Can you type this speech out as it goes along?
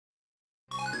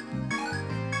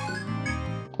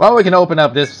Well, we can open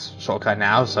up this shortcut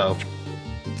now, so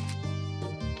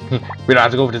we don't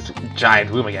have to go over this giant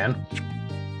room again.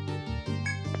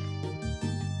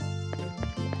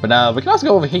 But we can also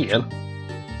go over here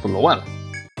for the well.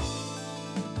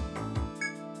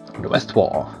 The west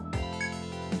wall.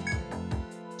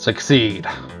 Succeed.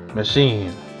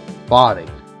 Machine. Body.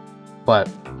 But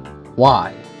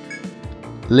why?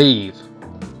 Leave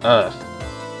Earth.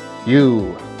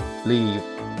 You leave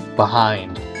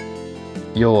behind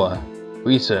your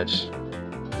research,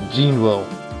 gene will,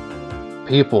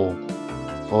 people,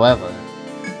 forever.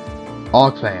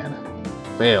 Our plan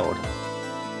failed.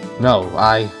 No,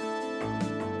 I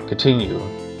continue,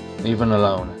 even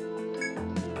alone.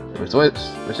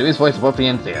 Mysterious voice above the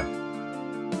end there.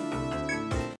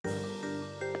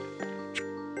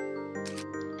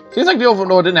 Seems like the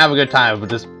Overlord didn't have a good time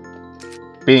with just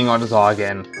being on his own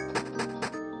again.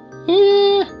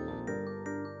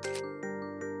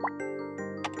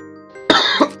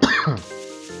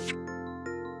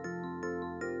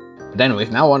 But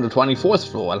anyways, now we're on the 24th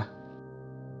floor.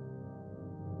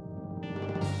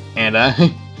 And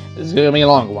this is gonna be a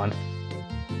longer one.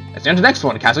 Let's enter the next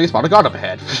one. Castle, you spot a guard up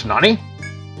ahead. Nani?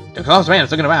 The close man is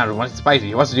looking around and wants to spicy.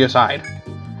 He wants to do your side.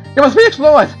 You must be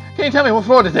explored! Can you tell me what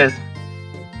floor this is?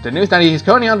 The news that he's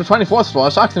currently on the 24th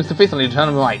floor shocks him sufficiently to turn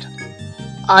him right.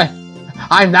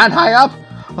 I'm that high up?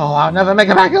 Oh, I'll never make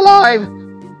it back alive!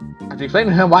 After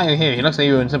explaining to him why you're here, he looks at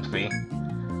you in sympathy.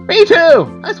 Me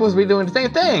too! I'm supposed to be doing the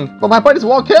same thing, but my buddies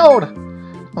were all killed! I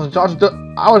was in charge of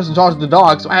the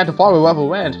dog, so I had to follow wherever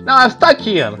went. Now I'm stuck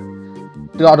here!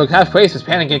 The dog looks half crazed with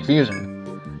panic and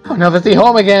confusion. I'll never see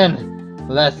home again!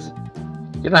 Unless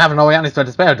you don't have an Ariadne threat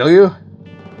to spare, do you?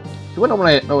 You wouldn't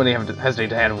normally have to hesitate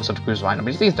to hand over such a crucial item,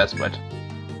 but he seems desperate.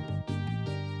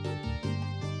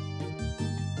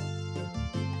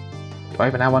 Do I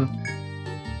even have one?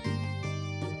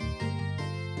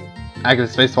 I get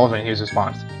his face falls when he hears his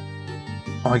response.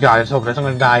 Oh my god, it's hopeless, I'm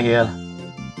gonna die here.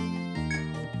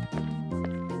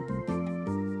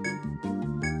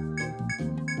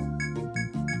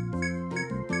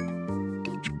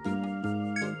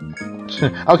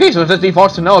 Okay, so it just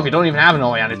defaults to no if you don't even have an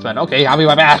Ariadne threat. Okay, I'll be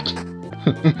right back.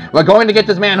 We're going to get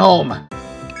this man home.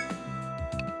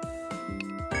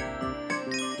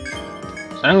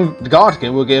 Then the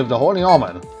Guardian will give the Holy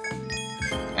Armor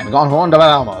and God Horn the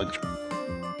Armor.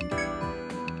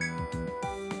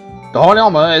 The Holy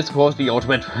Armor is, of course, the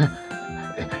ultimate,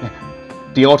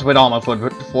 armor for the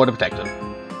Protector,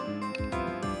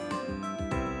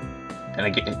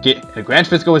 and it grants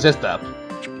physical resist up.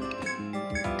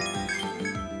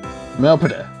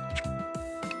 Melpida.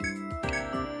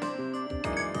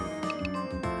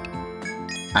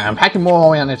 I am packing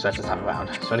more Ariadne threats this time around.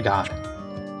 Swear to God.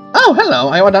 Oh, hello!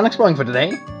 Are you all done exploring for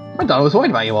today? My daughter was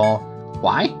worried about you all.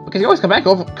 Why? Because you always come back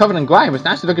covered in grime with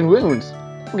nasty-looking wounds.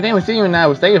 We can aim with seeing you now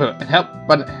with save her and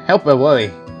help her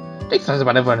worry. Take sense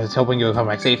about everyone who's helping you come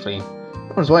back safely.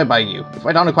 No one's worried about you. If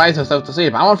my daughter cries herself to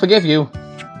sleep, I won't forgive you.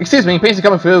 Excuse me, pace is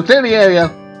coming through. Clear the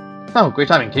area. Oh, great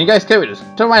timing. Can you guys carry this?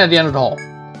 Turn right at the end of the hall.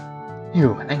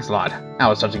 You, thanks a lot.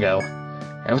 Now it's time to go.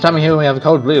 Every time I hear we have a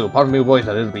code blue, part of me worries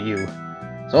that it'll be you.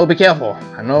 So be careful.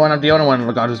 I know I'm not the only one in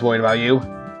the guard who's worried about you.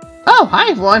 Oh,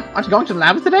 hi everyone! Aren't you going to the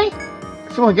labs today?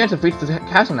 Everyone again have reached the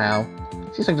castle now.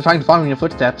 Seems like they're trying to follow in your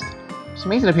footsteps. It's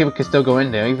amazing that people can still go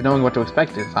in there, even knowing what to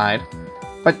expect inside.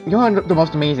 But you're the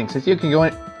most amazing, since you can go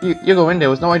in. You go in there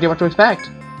with no idea what to expect.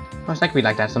 I wish I could be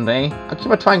like that someday. I'll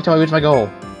keep on trying until I reach my goal.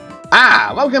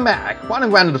 Ah, welcome back!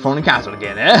 Wandering around the phone castle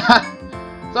again, eh?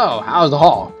 So, how's the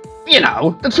hall? You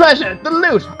know, the treasure, the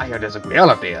loot! I heard there's a grail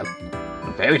up there.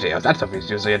 And fairy tales, that stuff is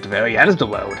usually at the very end of the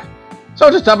world. So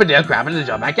just jump in there, grab it, and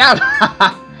jump back out!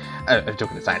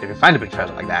 Joking aside, if you find a big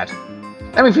treasure like that,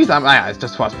 let me feast on my eyes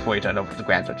just once before you turn over to the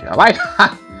grand treasure, alright?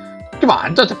 Come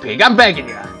on, just a pig, I'm begging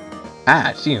you! Ah,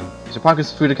 I see you. Is your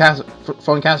progress through the castle,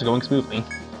 phone castle going smoothly?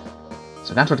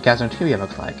 So that's what the castle interior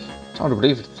looks like. It's hard to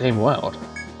believe it's the same world.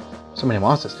 So many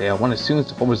monsters there, one assumes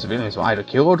the former civilians were either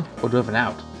killed or driven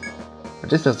out. But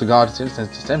this is the guard's citizens'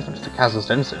 descent from the castle's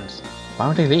denizens. Why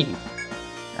would they leave?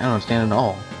 I don't understand at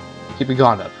all. Keep your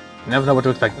guard up. You never know what to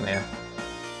expect in there.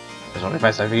 There's only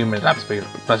 5 seconds minutes left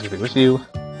to be with you.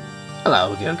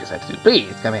 Hello, Guild Kisetsu.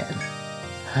 Please, come in.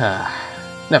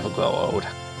 Never grow old.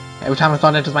 Every time a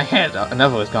thought enters my head,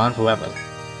 another is gone forever.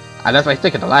 I left my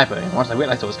stick at the library, and once I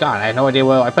realized it was gone, I had no idea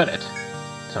where I put it.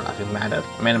 So nothing mattered.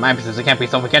 A man in my position can't be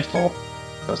so forgetful.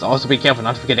 You must also be careful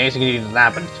not to forget anything you need to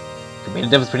happen. It could be the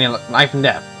difference between life and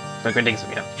death. For good things of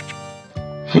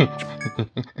you.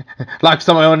 Like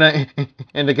someone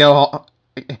in the guild hall,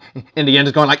 in the end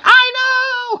is going like, I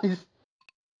know!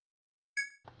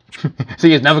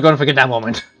 See, he's never going to forget that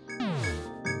moment.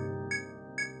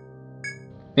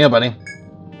 Here, buddy.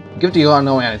 Give to you on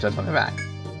knowing I just on the back.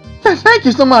 Thank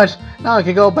you so much! Now I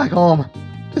can go back home.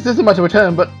 This isn't much of a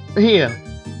return, but here.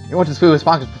 He wants to fill his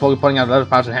pockets before putting out a letter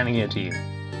pouch and handing it to you.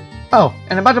 Oh,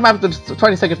 and about to map the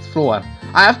 22nd floor.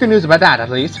 I have good news about that, at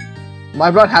least. My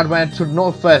bloodhound went to the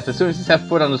north first as soon as he set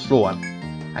foot on this floor.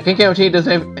 I can't guarantee there's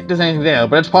anything there,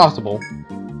 but it's possible.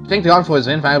 If you think the for his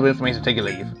invaluable information, take a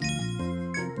leave.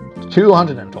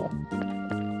 200 in total.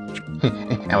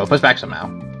 And we'll push back somehow.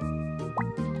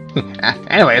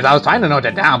 Anyways, I was trying to note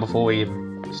that down before we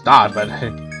start, but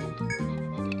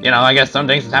you know, I guess some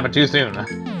things just happen too soon.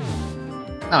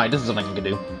 Alright, this is something you can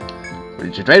do.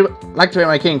 Would you like to trade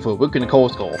my king for a book and a coal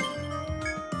skull?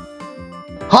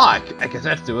 Hark! A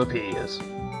Kisetsu appears.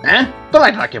 Eh? Don't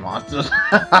I like your monsters?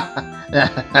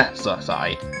 So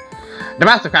sorry. The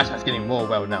master craftsman is getting more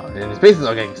well known, and his pieces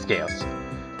are getting scarce.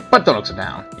 But don't look so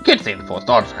down. You can't stay in the forest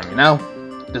all the time, you know?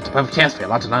 There's a perfect chance for you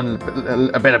to learn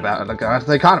a bit about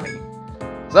the economy.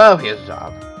 So here's the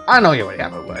job. I know you already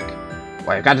have it work.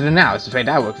 What you've got to do now is to trade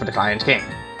that work for the client's king.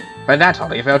 But that's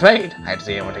totally a fair trade. I had to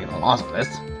see anyone taking a loss on this.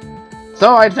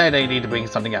 So I'd say they need to bring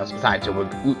something else besides your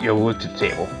work to the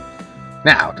table.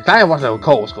 Now, the client wants a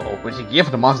coal skull, which he can give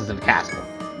for the monsters in the castle.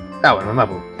 Oh, and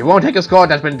remember, he won't take a score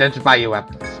that's been dented by your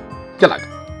weapons. Good luck.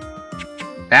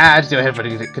 That's your head for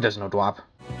the conditional drop.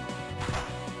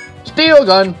 Steel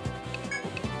gun!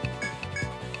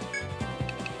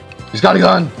 He's got a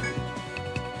gun!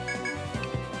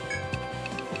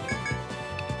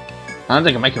 I don't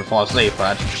think I can make him fall asleep,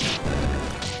 but...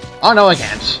 Oh no, I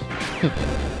can't.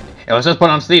 It was just put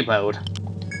on sleep mode.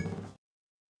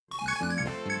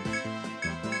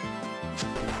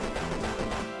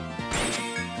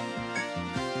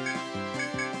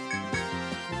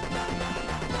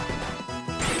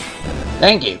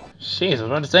 Thank you. Jeez, I was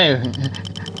about to say.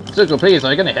 Circle, please,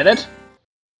 are you gonna hit it?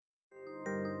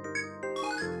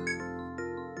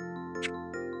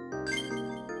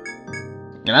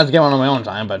 You know, I have to get one on my own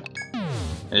time, but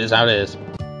it is how it is.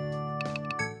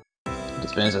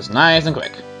 Just finish this nice and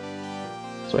quick.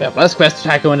 So we have less quests to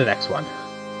tackle in the next one.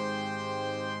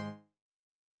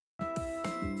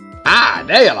 Ah,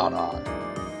 there you are.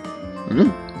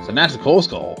 So that's a coal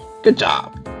skull. Good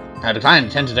job. Now the client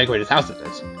intends to decorate his house with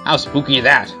this. How spooky is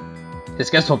that? His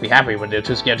guests won't be happy when they're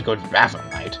too scared to go to the bathroom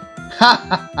at night.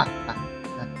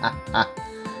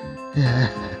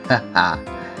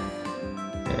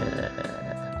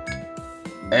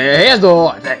 Here's the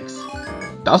reward, thanks.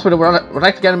 The hospital would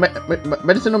like to get a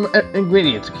medicinal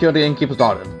ingredient to cure the innkeeper's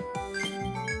daughter.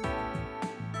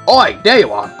 Oi, there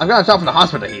you are! I've got a job for the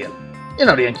hospital here. You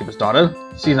know the innkeeper's daughter.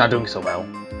 She's not doing so well.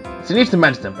 She needs some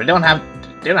medicine, but they don't have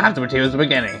the materials at the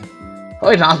beginning.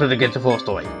 Hurry to the hospital to get the full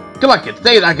story. Good luck, kid.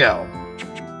 Save that girl.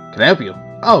 Can I help you?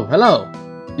 Oh, hello.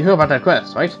 You heard about that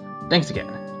quest, right? Thanks again.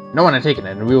 No one had taken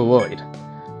it, and we were worried.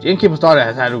 The innkeeper's daughter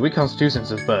has had a weak constitution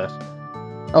since birth.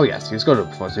 Oh yes, he was good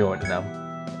before, so you already know.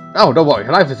 Oh, don't worry,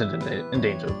 her life isn't in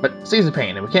danger, but she's in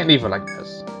pain, and we can't leave her like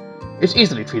this. It's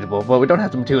easily treatable, but we don't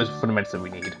have the materials for the medicine we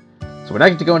need. So we'd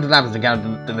like to go into the labs and gather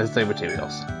the necessary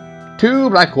materials. 2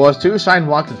 black cores, 2 shine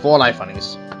walks, and 4 life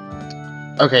honeys.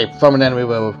 Okay, from and then we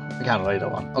will encounter later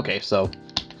on. Okay, so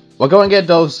we'll go and get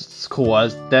those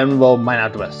cores, then we'll mine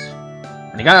out the rest.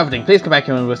 When you got everything, please come back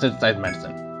here and we'll synthesize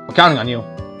medicine. We're counting on you.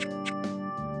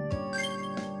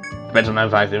 Depends on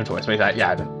 95 inventory space.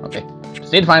 Yeah, okay.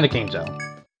 Just need to find the king zone.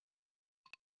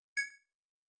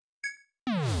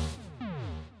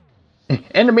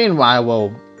 In the meanwhile, we'll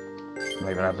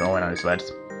maybe not have to wait on these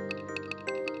sleds.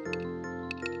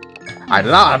 I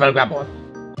don't know, I better grab one.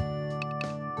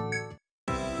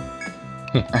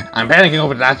 I'm panicking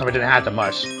over the last time I didn't have that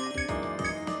much.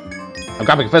 I'm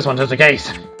grabbing the first one just in case.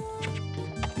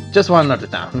 Just want to note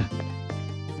it down.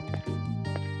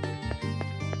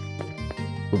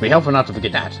 It would be helpful not to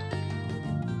forget that.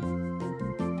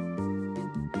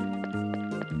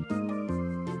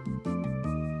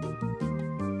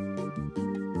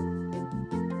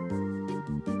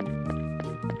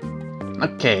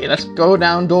 Okay, let's go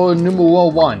down door numero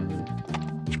 1.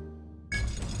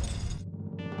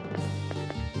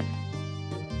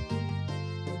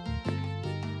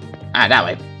 Ah, that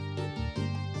way.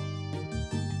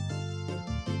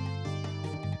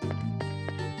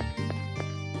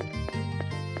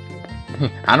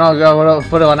 I'm not gonna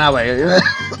put it on that way.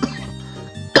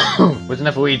 Was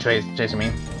enough weed chasing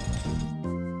me.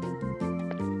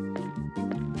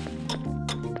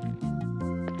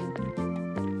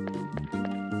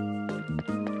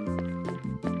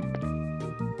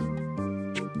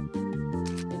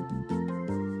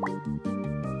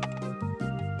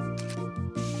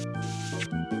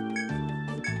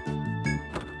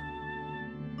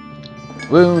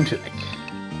 Wound tunic.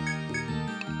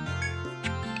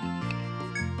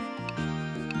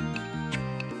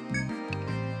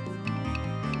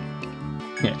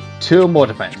 2 more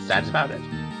defense. That's about it.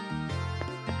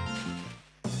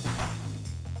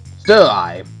 Still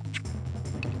alive.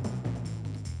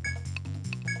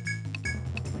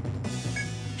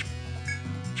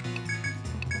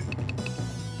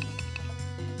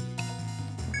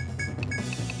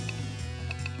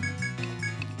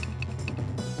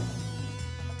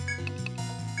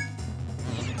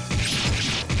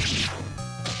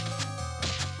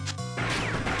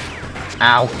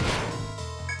 Ow.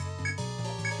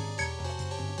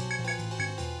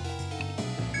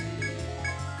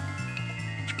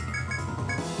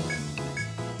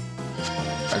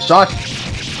 A shot.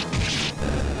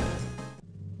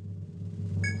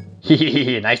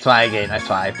 Hehehe, nice try again, nice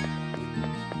try.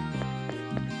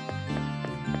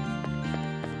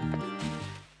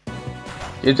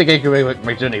 You think I could make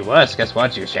my journey worse? Guess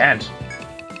what? You shan't.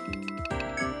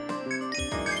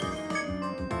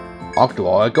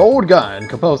 Octor, a gold gun,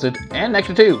 composite, and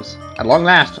extra 2s, at long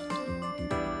last.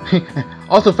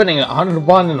 Also fitting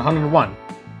 101 and 101.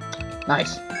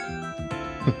 Nice.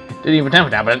 Didn't even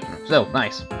attempt that, but still,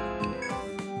 nice.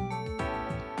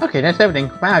 Okay, that's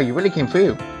everything. Wow, you really came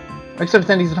through. I started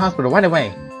sending you to the hospital right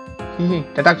away.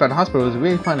 The doctor at the hospital was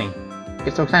really funny. He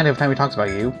gets so excited every time he talks about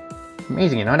you.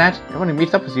 Amazing, you know that? Everyone who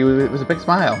meets up with you with a big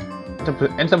smile.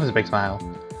 Ends up with a big smile.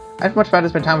 I'd much rather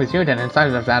spend time with you than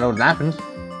inside of that old happens.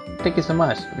 Thank you so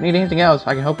much. If you need anything else,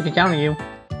 I can hope we can count on you.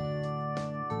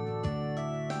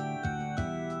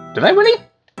 Did I really?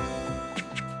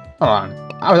 Hold on.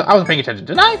 I wasn't paying attention.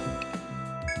 Did I?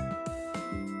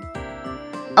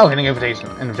 Oh, hitting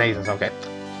invitations, okay.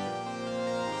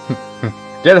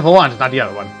 Did it for once, not the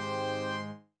other one.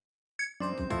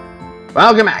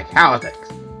 Welcome back. How are things?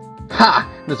 Ha!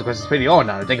 This of course is pretty old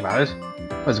now to think about it.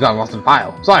 It's gotten lost in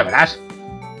file. Sorry about that.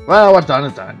 Well, what's done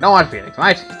is done. No hard feelings,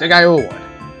 right? Still got your reward.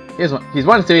 He's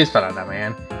one serious fella, that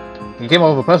man. He came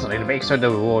over personally to make sure the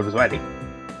reward was ready.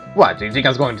 What, do you think I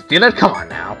was going to steal it? Come on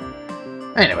now.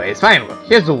 Anyways, fine, look,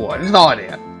 here's the reward. It's all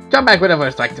here. Come back whenever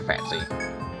it's like to fancy.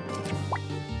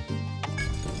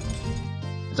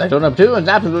 I don't up to is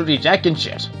absolutely jack and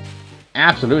shit.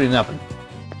 Absolutely nothing.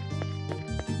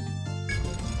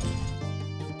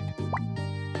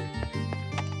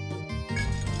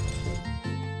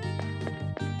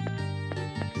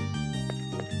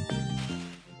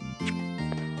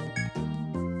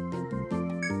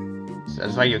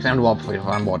 Satisfy your exam wall before you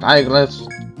find more diagonals.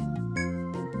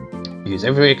 Use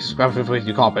every scrapper with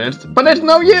your competence, but it's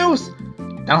no use!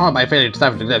 Down hard by failure to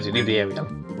decipher the glyphs, you leave the area.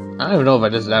 I don't even know if I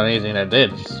just done anything that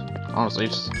did. Honestly,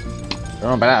 just don't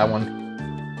know about that one.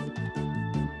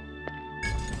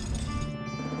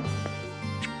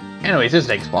 Anyways, this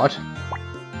next spot.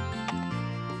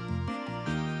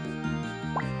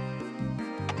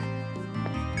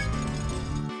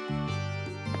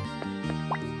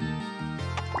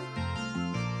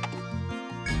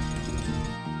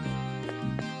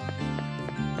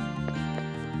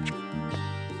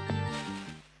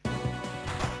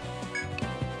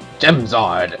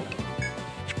 Gemzard.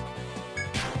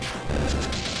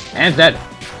 And it's dead.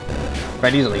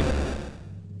 Quite easily.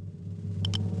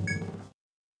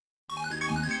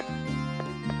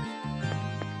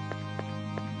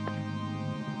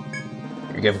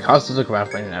 You give costs to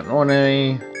craft rating at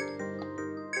ordinary.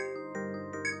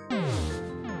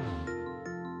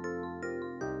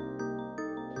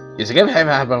 You should give a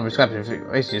half of a scrap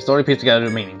if your story piece together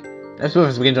to meaning. Let's move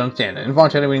as we begin to understand it.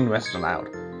 Involuntarily reading the rest aloud.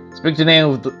 Speak the name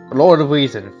of the Lord of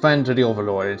Reason, friend to the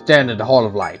Overlord, and stand in the Hall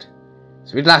of Light.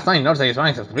 So read last night, you notice that his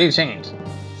surroundings have completely changed.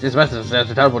 This message says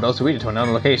to teleport those who read it to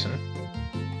another location.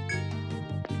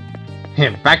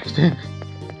 Back.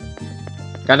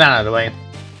 Got that out of the way.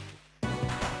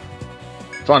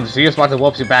 So on, see your spot that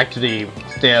warps you back to the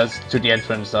stairs to the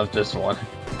entrance of this one.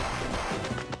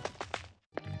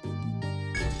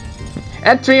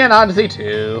 Etrian Odyssey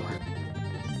 2.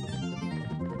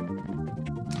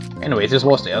 Anyways, there's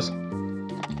more stairs,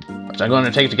 which I'm going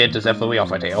to take to get this FOE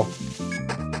off my tail.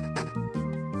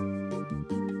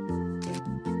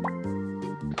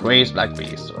 Grace Black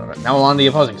Beast. Now I'm on the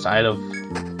opposing side of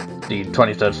the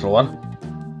 23rd floor.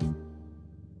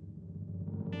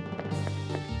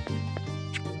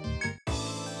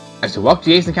 As you walk to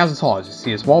the Ancient Castle's hall, you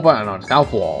see a small button on the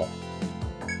south wall.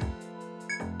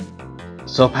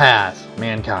 Surpass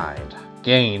mankind.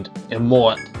 Gained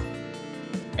immortal.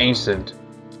 Ancient.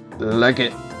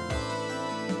 Legend.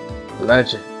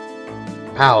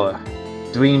 Power.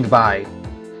 Dreamed by.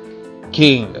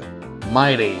 King.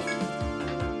 Mighty.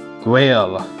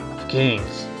 Grail of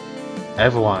Kings.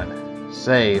 Everyone.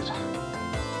 Saved.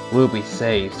 Will be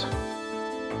saved.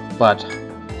 But.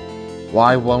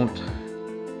 Why won't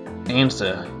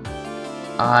answer?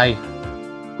 I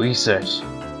research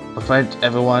Prevent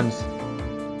everyone's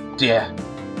dear.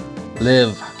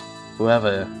 Live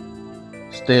forever.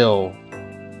 Still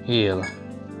heal.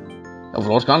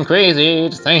 Overlord's gone crazy.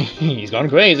 Just saying, he's gone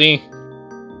crazy.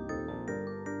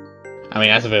 I mean,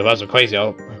 as if it wasn't crazy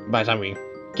by the time we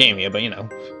came here, but you know,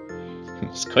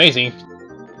 it's crazy.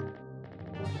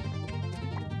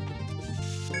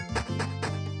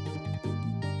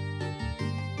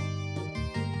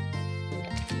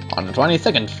 On the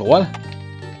 22nd floor.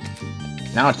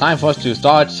 Now it's time for us to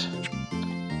start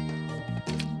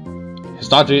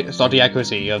the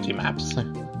accuracy of the maps.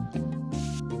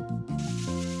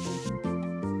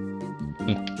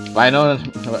 If I know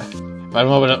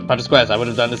about the squares, I would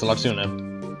have done this a lot sooner.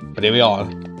 But here we are.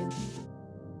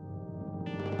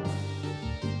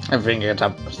 Everything gets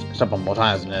up on more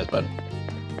times than this, but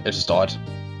it's a start.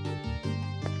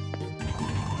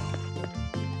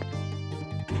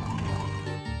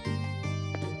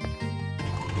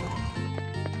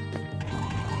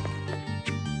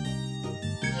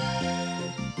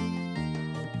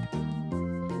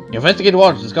 You investigate the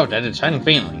water to discover that it's shining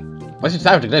faintly. Once you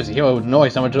tap the glimpse, you hear a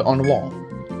noise somewhere on the wall.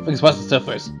 Things bust the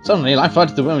surface. Suddenly, light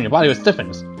floods the room and your body was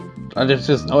stiffens. There's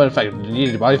just no effect, you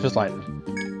needed your body feels lighter.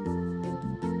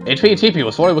 HP and TP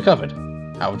was fully recovered.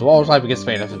 However, the wall's light begins to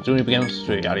fade after the journey begins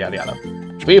to yada yada yada.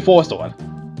 3-4 restored.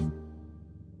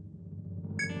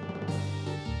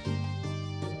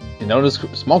 You notice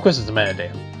small crystals in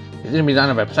metadata. These didn't be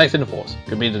done by precise intervals.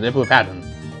 Could be a deliberate pattern.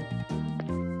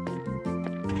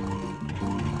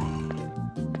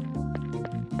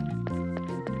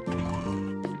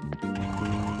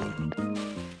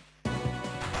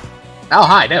 Oh,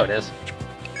 hi, there it is.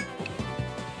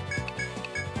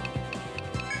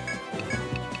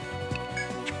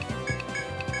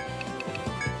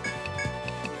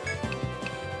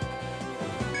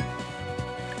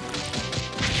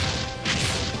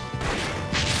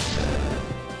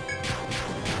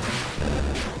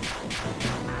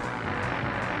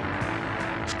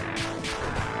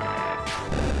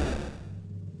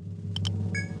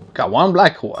 Got one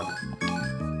black one.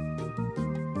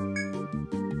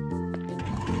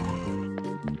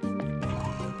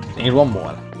 Need one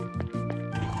more.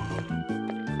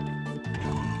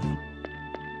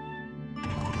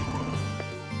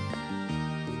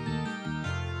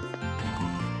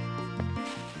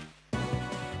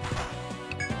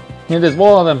 There's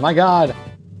more of them, my god!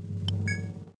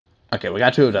 Okay, we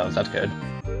got 2 of those, that's good.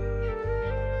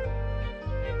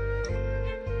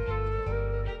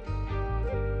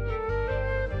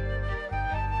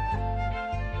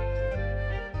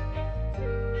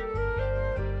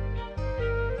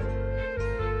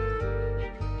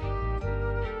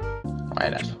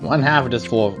 Alright, that's 1/2 of this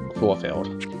floor filled.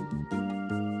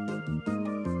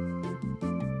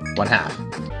 1/2.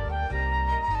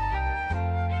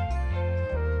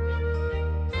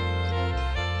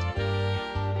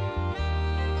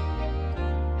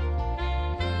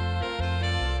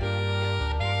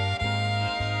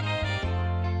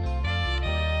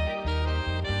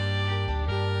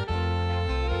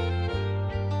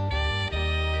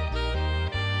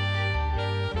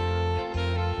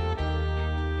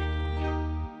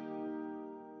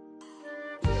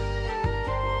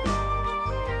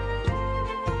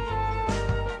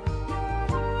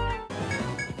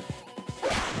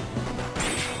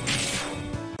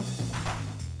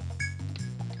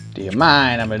 Do you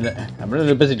mind? I'm a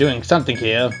little busy doing something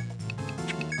here.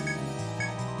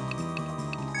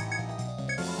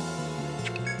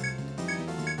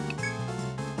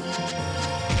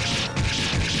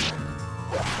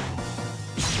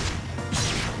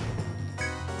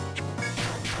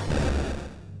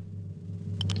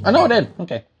 Oh no, I did.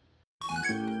 Okay.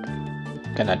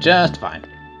 Gonna just fine.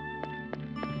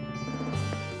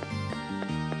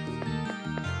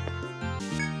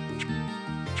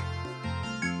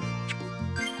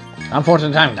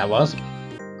 Unfortunate timing that was.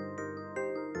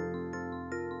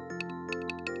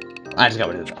 I just got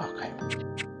rid of it. Okay.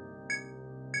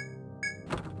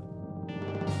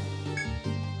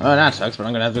 Oh, that sucks, but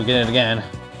I'm gonna have to get it again.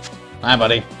 Hi,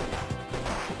 buddy.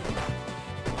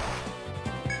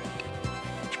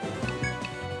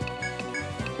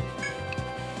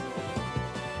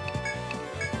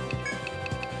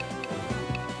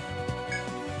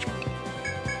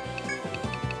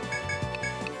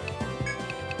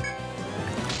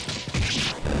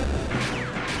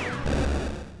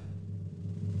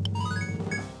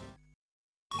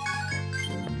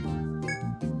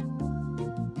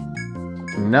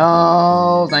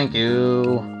 No, thank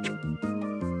you.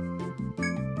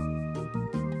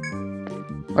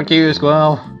 Fuck you,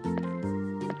 squirrel.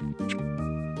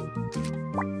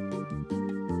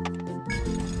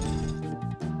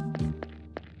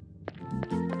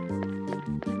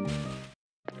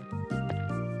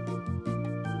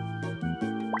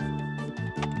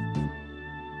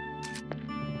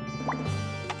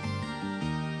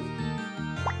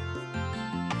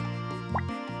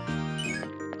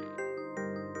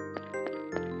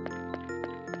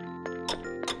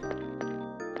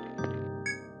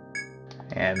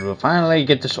 And we'll finally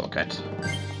get the shortcut.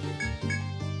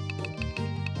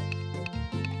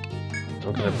 So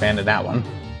we're gonna abandon that one.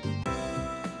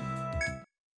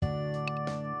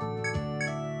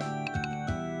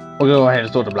 We'll go ahead and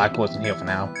store the black poison here for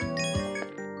now.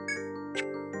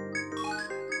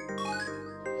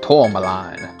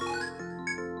 Tourmaline.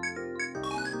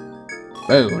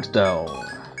 Moonstone.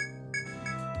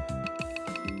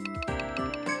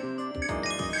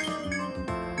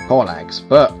 Corlax,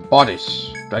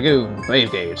 Bodish, Dragoon, Brave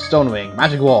Gauge, Stonewing,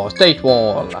 Magic Wall, State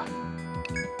Wall.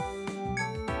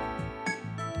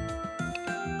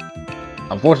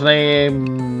 Unfortunately,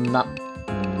 not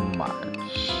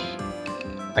much.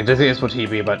 Like, this is for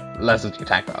TB, but less of the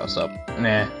attack power, so,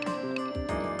 nah.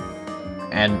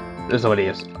 And this already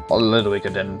is a little weaker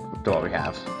than what we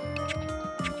have.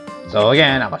 So,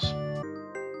 again, not much.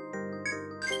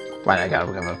 Right, I gotta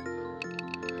recover.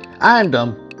 And,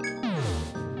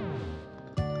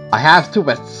 I have two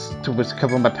bets to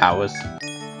recover my powers.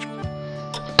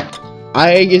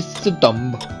 I is so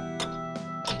dumb.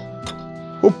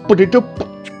 Oop-a-de-doop.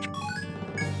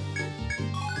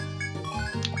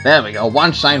 There we go,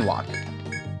 one shine walk.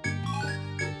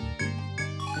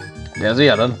 There's the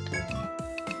other.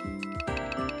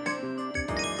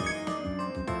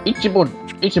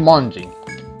 Ichimonji.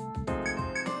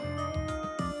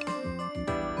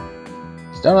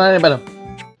 Still not any better.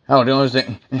 Oh, the only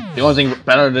thing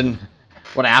better than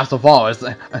what I have so far is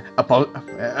a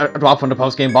drop from the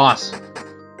post-game boss.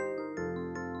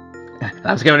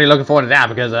 I'm really looking forward to that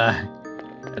because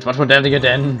it's much more deadly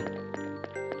than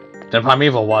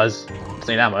Primeval was. I'll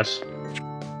say that much.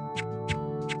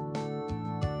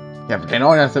 Yeah, pertain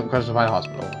all your questions by the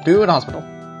hospital. To the hospital.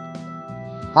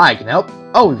 Hi, can I help?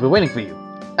 Oh, we've been waiting for you.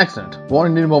 Excellent. We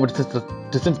only need a moment to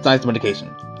synthesize the medication.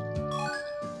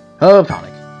 Herb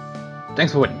tonic.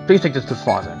 Thanks for waiting. Please take this to the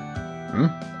closet.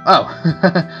 Oh,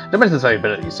 the medicine's very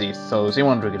bitter, you see, so she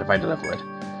won't drink it if I deliver it.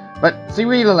 But she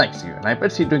really likes you, and I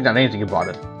bet she'd drink out anything you brought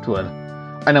it to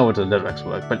her. I know it's a little extra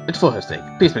work, but it's for her sake.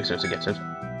 Please make sure she gets it.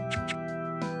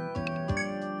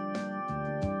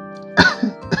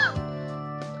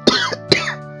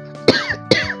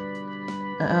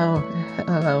 Oh,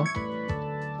 hello.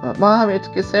 Mom, it's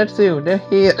Kisetsu. They're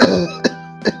here.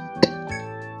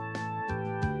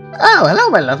 Oh, hello,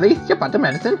 my lovely. You brought the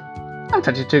medicine. I'm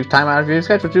glad you took time out of your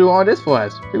schedule to do all this for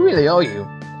us. We really owe you.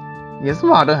 Yes,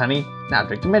 water, honey. Now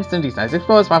drink the medicine. These nice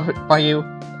explorers by you.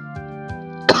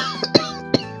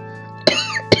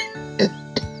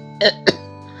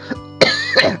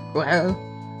 Well.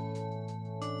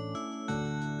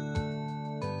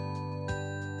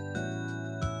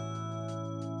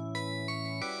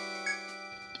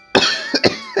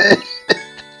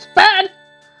 It's bad.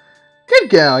 Good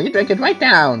girl. You drink it right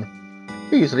down.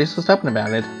 You're usually so stubborn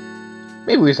about it.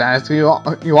 Maybe we should ask you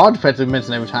all defensive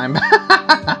medicine every time.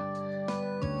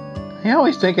 I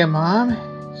always drink it, Mom.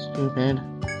 Stupid.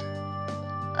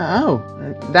 Oh,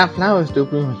 that flower is still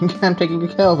blooming. I'm taking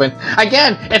care of it.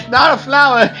 Again, it's not a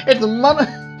flower. It's a mother.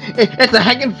 It's a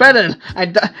hanging feather. I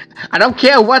don't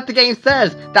care what the game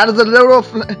says. That is a literal.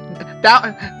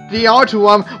 The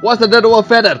Artuum was a literal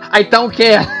feather. I don't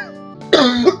care.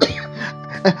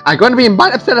 I'm going to be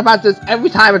upset about this every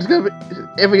time.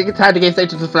 Every time the game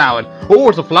says it's a flower. Oh,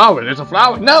 it's a flower. It's a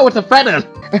flower. No, it's a feather.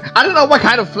 I don't know what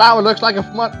kind of flower looks like a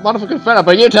motherfucking feather,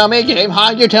 but you tell me, game,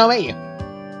 huh? You tell me.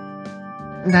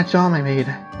 That's all I made.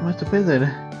 It was a wizard.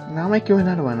 And I'll make you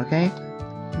another one, okay?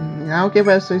 I'll give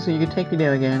us so you can take me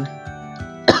there again.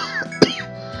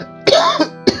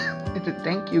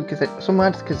 Thank you, so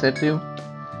much, Kisetsu.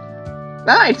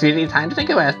 Alright, sweetie, time to take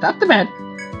a rest. Up to bed.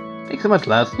 Thanks so much,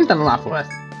 love. You've done a lot for us.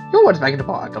 Your word's back in the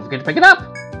bar. Don't forget to pick it up.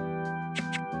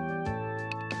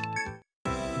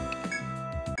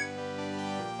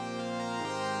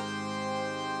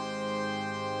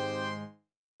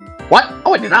 What?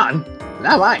 Oh, it did on. Is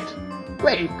that right?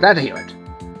 Great, glad to hear it.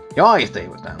 You always stay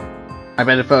with them. I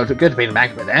bet it felt good to be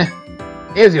back with, eh?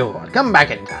 Here's your reward. Come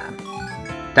back anytime.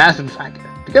 That's in fact.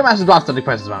 The Guild Master drops the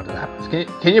presses around to that.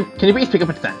 Can you please pick up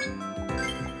a cent?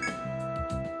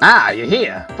 Ah, you're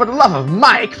here. For the love of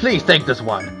Mike, please take this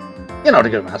one. You know the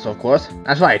Guild Master, of course.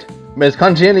 That's right. Miss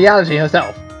Congeniality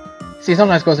herself. She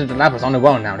sometimes goes into Lapis on her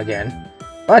own now and again.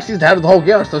 But she's the head of the whole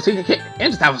guild, so she can't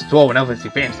just have a store whenever she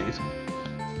fancies.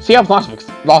 She helps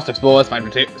lost explorers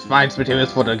finds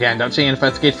materials for the gang, don't she, and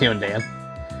investigates here and there.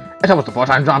 It's almost a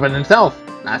full-time job in itself.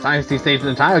 Last time she saved the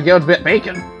entire guild's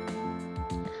bacon.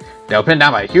 They were pinned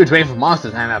down by a huge wave of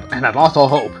monsters and had lost all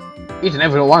hope. Each and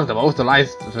every one of them owes their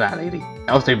lives to that lady,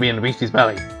 else they'd be in the beastie's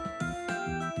belly.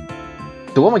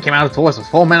 The woman came out of the forest with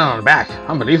 4 men on her back.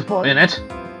 Unbelievable, isn't it?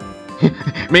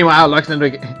 Meanwhile, Lux and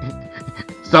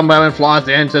somewhere in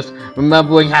Florida and just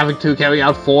remembering having to carry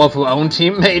out 4 of her own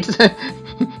teammates.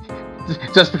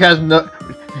 Just because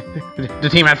the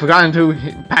team had forgotten to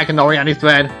pack an Ariadne's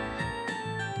thread.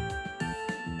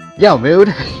 Yo,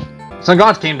 Mood. Some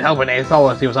guards came to help when they saw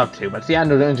what he was up to, but he had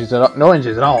no injuries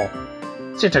at all.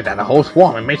 She took down the whole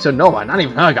swarm and made sure no one, not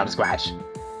even her, got a scratch.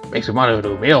 Makes me wonder who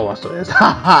the real monster is.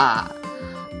 Haha.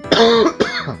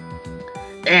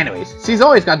 Anyways, she's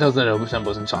always got those little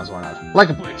symbols and charms on her, like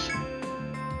a bridge.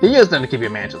 He used them to keep your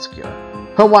mansion secure.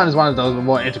 Her one is one of those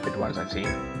more intricate ones I've seen.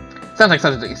 Sounds like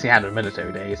something she had in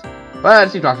military days,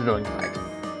 but she dropped it during the fight.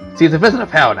 She's a visit of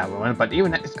hell, that woman, but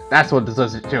even that's what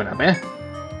deserves it cheering up, eh?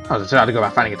 I was sure to go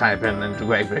about finding a tiny pin into a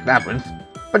great big labyrinth,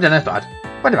 but then I thought,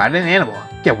 what about an animal?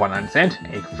 Get 100 cent,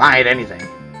 and you can find anything.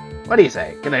 What do you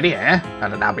say? Good idea, eh?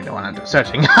 Not that I'll be the one out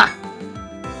searching. Ha!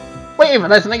 Wait, even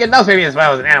listening, it knows maybe as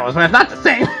well as an animal, but it's not the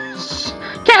same.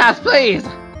 Chaos, please!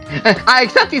 I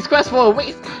accept these quests for a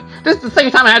waste. This is the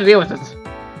second time I had to deal with this.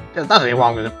 There's nothing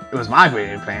wrong with it. It was my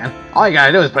brilliant plan. All you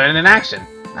gotta do is put it in action.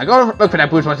 Now go look for that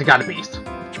brute once you got a beast.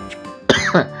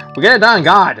 We'll get it done,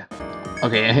 God.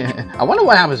 Okay, I wonder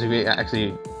what happens if we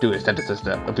actually do a synthesis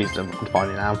to a beast of the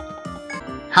party now.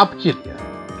 How peculiar.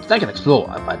 It's like an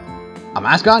explorer, but a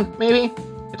mascot, maybe?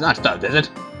 It's not stuffed, is it?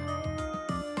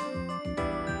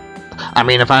 I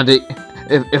mean,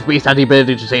 if Beast had the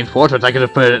ability to change portraits, I could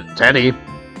have put Teddy.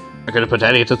 I could have put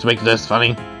Teddy just to make this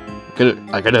funny.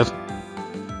 I could have.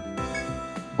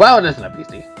 Well, listen up,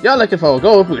 Beastie. You're looking for a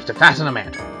gold boost to fasten a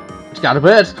mantle. It's got a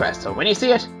bird's crest, so when you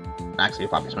see it... Actually, you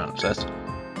probably smell it first.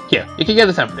 Here, you can get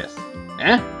a cent for this.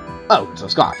 Eh? Oh, it's a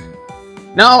scarf.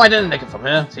 No, I didn't take it from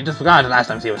her. She just forgot it last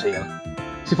time she was here.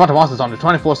 She fought the bosses on the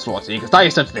 24th floor, so you can start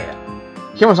your search there.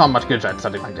 Humans aren't much good at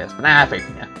something like this, but I have faith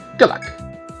in you. Good luck.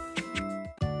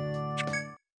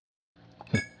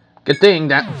 Good thing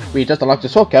that we just unlocked a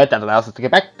shortcut that allows us to get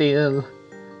back there.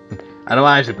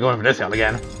 Otherwise, we'd be going for this hill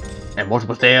again. And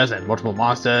multiple stairs and multiple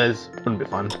monsters. Wouldn't be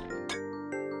fun.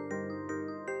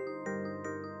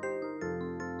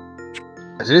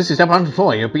 As soon as you step onto the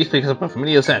floor, your beast picks up a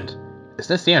familiar scent. Is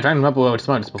this the air? I'm trying to remember where we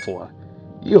smelled this before.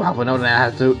 You, however, know that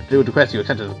it has to do with the quest you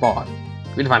accepted as part.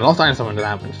 We need to find a lost item somewhere in the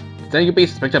labyrinth. Instead, your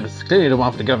beast is picked up as clearly the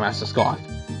one for the Guildmaster's scarf.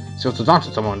 She was drawn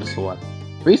to someone on this floor.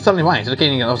 The beast suddenly whines,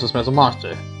 indicating it also smells a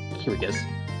monster. Curious.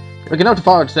 We can note to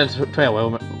follow the scent trail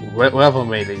wherever it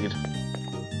may lead.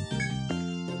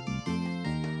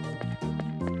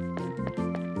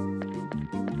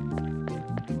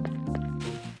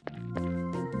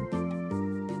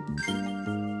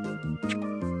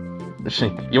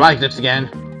 You like this again?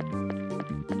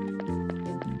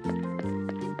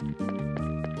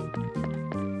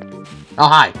 Oh,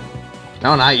 hi.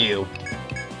 No, not you.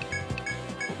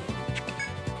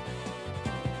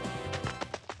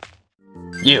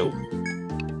 You.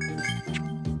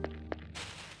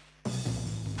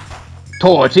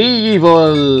 Torch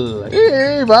evil!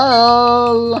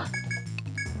 Evil!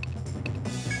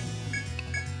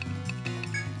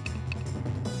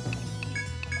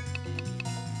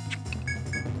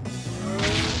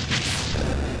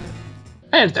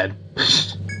 And it's dead.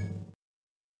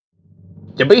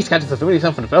 Your beast catches a familiar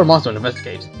scent from the failed monster and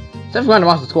investigates. Instead of going to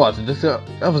monster squads, it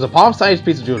discovers a palm-sized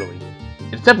piece of jewelry.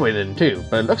 It's separated in two,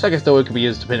 but it looks like it could be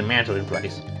used to pin a mantle in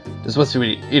place. This was to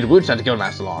be either roots that the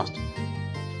Guildmaster lost.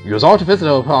 You resolve to visit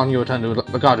her upon your return to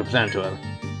the guard to present to her.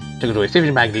 Took her to a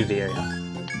safety bag and leave the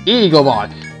area. Eagle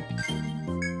Bark!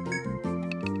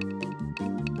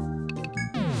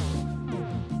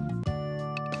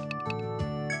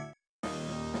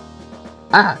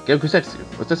 Ah, Guild Kisetsu.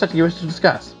 What's there something you wish to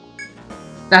discuss?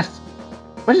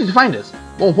 Where did you find us?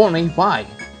 More importantly, why?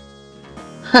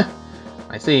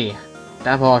 I see.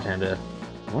 That bartender.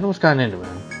 I wonder what's gotten into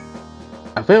him.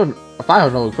 I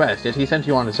filed no request, yet he sent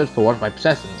you on a search for one of my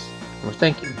possessions. I was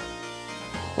thinking.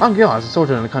 Long ago, I was a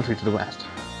soldier in the country to the west,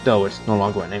 though it's no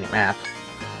longer on any map.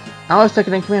 I was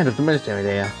second in command of the military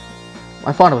there.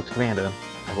 My father was the commander.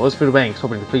 I rose through the ranks,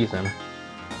 hoping to please him.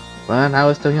 But I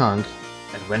was still young,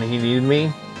 and when he needed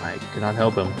me, I could not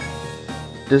help him.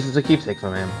 This is a keepsake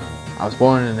from him. I was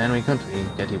born in an enemy country,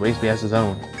 yet he raised me as his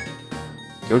own.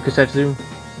 Guild Kisetsu,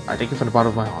 I take it from the bottom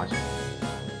of my heart.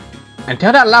 And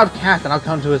tell that loud cat that I'll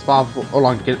come to his bar before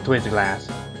long to raise the glass.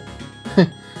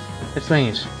 It's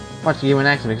strange. Watching you in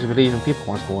action makes me believe in people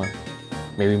once more.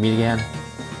 Maybe we meet again.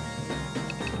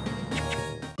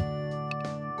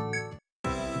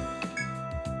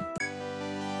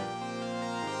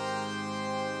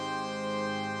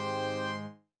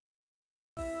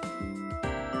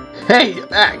 Hey, you're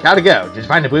back. How'd it go? Did you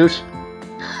find the brooch?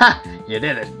 Ha! You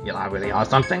did it. You obviously are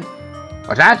something.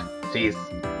 What's that? She's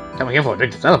coming here for a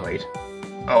drink to celebrate.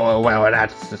 Oh, well,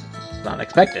 that's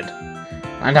unexpected.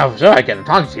 I know for sure I can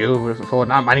talk to you for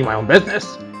not minding my own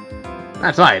business.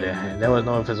 That's right, there was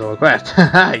no official request.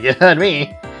 You heard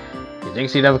me. You think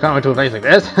she'd ever come into a place like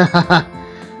this?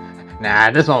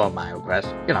 Nah, this won't be my request.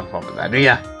 You're not wrong with that, do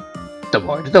ya? Don't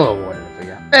worry, there's no reward in it for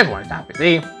you. Everyone's happy,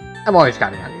 see? I'm always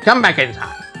counting on you. Come back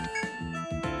anytime.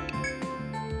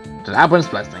 To the Apple's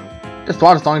blessing. This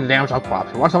dwarf is starting to damage our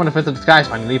crops. We want someone to visit the sky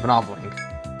and leave an offering.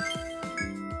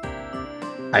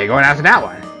 How you going after that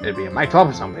one? It'd be a mic 12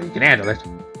 or something. You can handle it.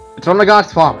 It's one of the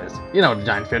gods' farmers. You know the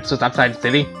giant pits just outside the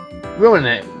city. Ruining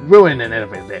it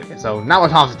of his area. So now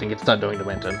what harvesting gets done during the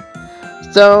winter.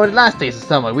 So the last days of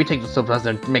summer, we take the surplus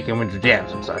and make winter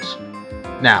jams and such.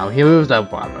 Now here's the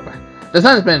problem. The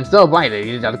sun's been so bright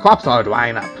that the crops are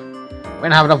drying up. We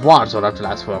don't have enough water stored up to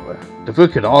last forever. The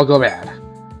food could all go bad.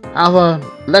 However,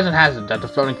 legend has it that the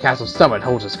floating castle summit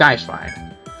holds a sky shrine.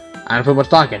 I don't put much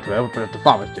stock into it, but if the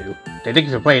farmers do, they think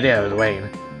if you play there is rain.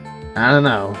 I don't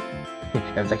know.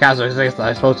 If the castle exists,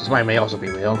 I suppose the shrine may also be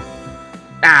real.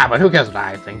 Ah, but who cares what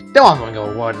I think? They're offering a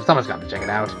reward, and someone's got to check it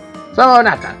out. So,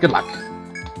 that's that. Good luck.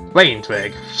 Rain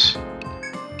twig.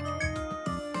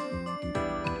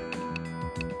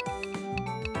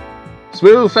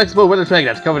 Smooth, flexible wooden twig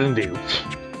that's covered in dew.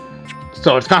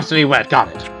 So it's constantly wet, got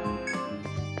it.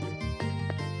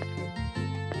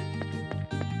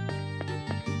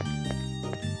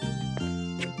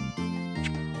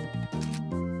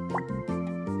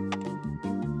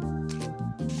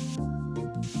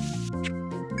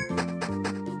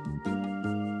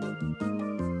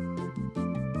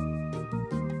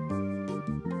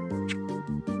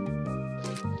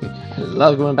 I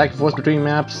love going back and forth between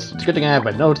maps. It's a good thing I have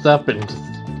my notes up and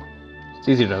it's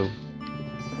easy to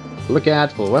look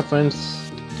at for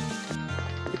reference.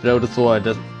 You know, this one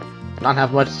does not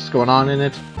have much going on in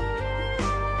it.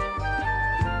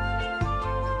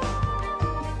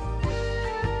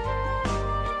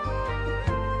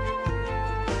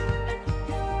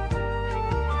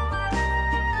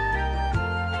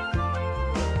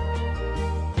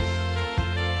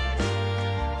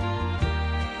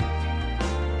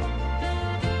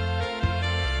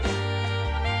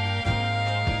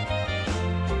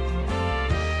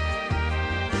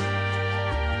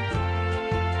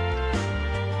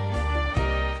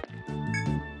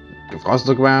 Across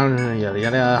the ground, yada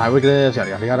yada, hieroglyphs,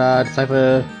 yada yada yada,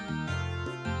 decipher.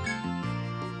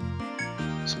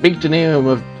 Speak the name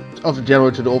of the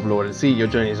general to the Overlord and see your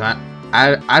journey's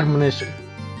admonition.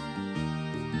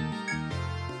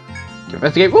 To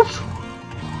investigate, whoops!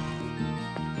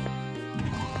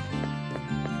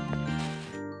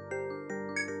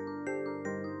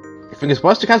 Your fingers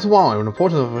brush to cast a wall when a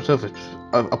portion of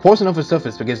the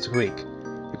surface begins to creak.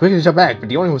 You quickly jump back, but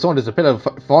the only result is a pillar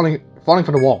falling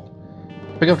from the wall.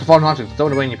 Pick up the fallen object and throw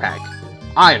it away in your pack.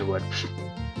 Ironwood.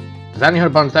 Does anyone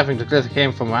heard about staffing to clear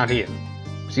came from around here?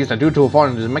 It seems that due to a fault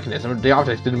in the mechanism, the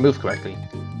object didn't move correctly.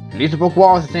 It leaves the broke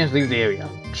walls and stands to leave the area.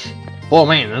 Poor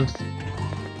maintenance.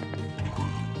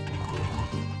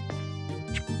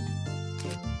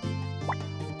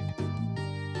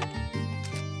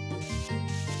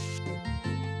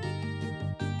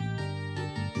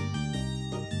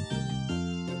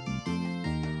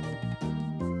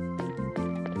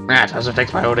 That has a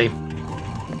text priority,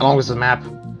 along with the map.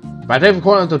 By the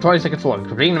corner of the 22nd floor,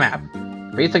 completing the map.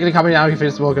 Please take the copy out of your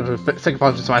Facebook and the second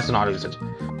function so as to not lose it.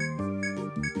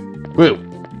 Woo!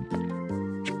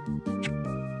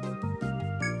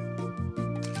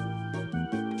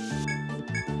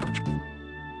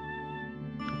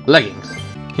 Leggings.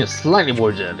 You're slightly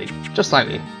more dirty. Just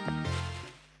slightly.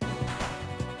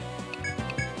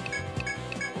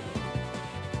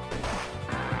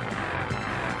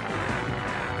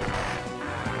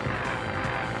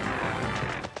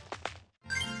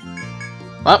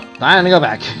 Well, time to go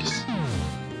back.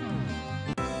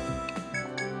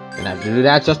 Gonna have to do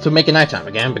that just to make it nighttime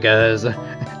again, because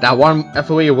that one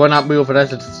FOE will not move for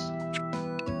us. It's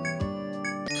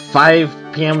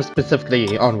 5 PM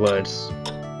specifically onwards,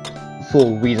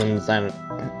 for reasons, and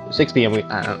 6 PM.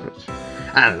 I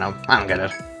don't know. I don't get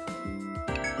it.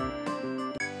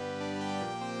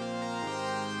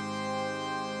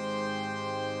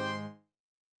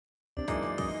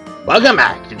 Welcome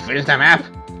back. Did you finish that map?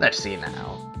 Let's see now.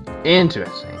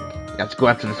 Interesting. You have to go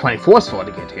up to the 24th floor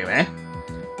to get here, eh?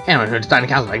 Anyone who designed a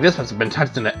castle like this must have been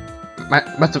touched in the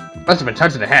must have been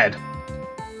touched in the head.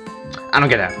 I don't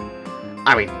get that.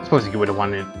 I mean, supposing you would have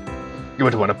wanted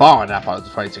a bar on that part of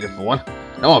the 22nd floor.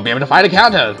 No one would be able to find a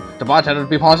counter. The bartender would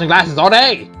be polishing glasses all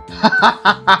day.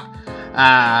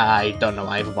 I don't know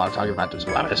why I even bother talking about this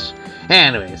rubbish.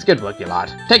 Anyways, good work, you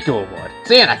lot. Take your reward.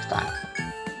 See you next time.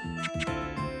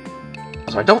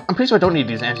 So I'm pretty sure I don't need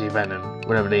these anti-venom,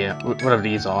 whatever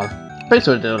these are. pretty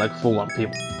sure they're like for one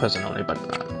person only, but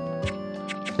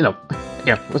you know,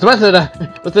 yeah. With the rest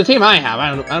of the team I have,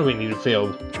 I don't really need to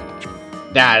feel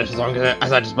bad as long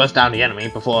as I just bust down the enemy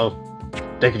before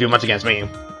they can do much against me.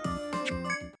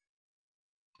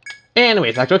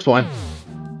 Anyways, back to exploring.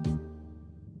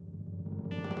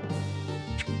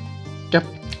 Yep,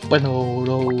 went all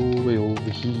the way over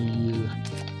here,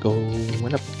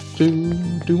 going up to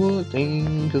do more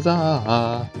things,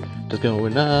 just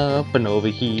going up and over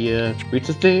here, reach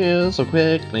the stairs so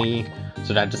quickly,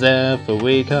 so that just every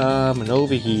way coming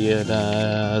over here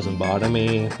doesn't bother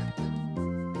me.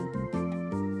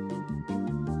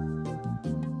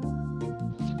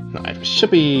 I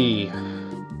should be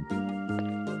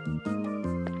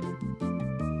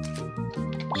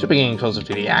getting closer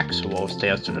to the actual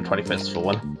stairs to the 25th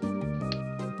floor.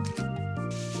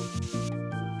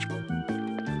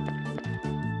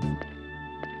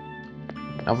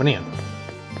 Over here.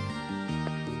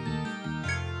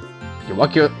 You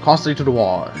walk constantly to the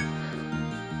wall.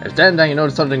 It's then that you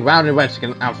notice something round and red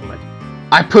sticking out from it.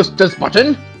 I pushed this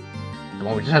button! The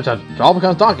moment you touch it, it all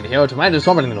becomes dark in here, tremendous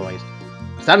summoning noise.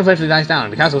 The sound eventually dies down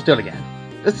and the castle is still again.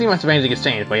 This seems like arranging gets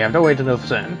changed, but you have no way to know for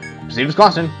certain. Proceed with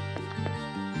caution.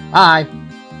 Bye!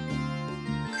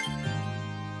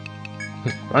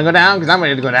 Wanna go down? Because I'm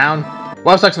ready to go down.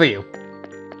 Well, sucks for you.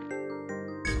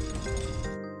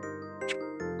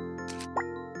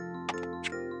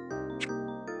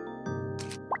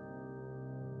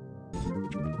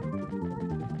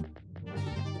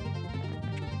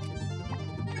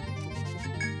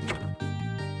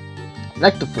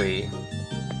 Electrify.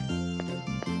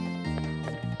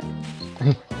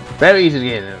 Very easy to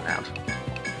get in and out.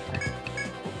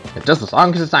 It's just as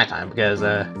long as it's nighttime, because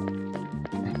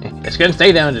it's gonna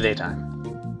stay there in the daytime.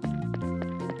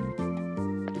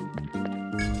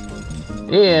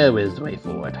 Here is the way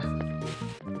forward.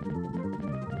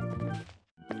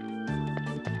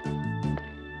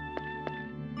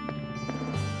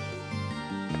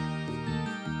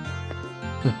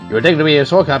 You would think there'd be a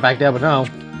shortcut back there, but no.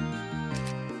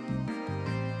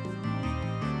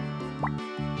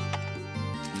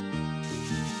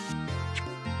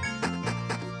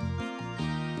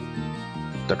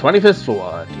 The 25th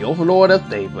floor, the Overlord of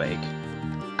Daybreak.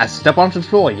 As you step onto the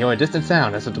floor, you hear a distant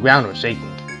sound as if the ground was shaking.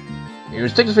 You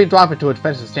instinctively drop into a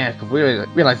defensive stance before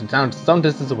realizing the sound is some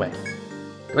distance away.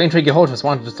 The green trigger holds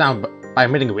responds to the sound by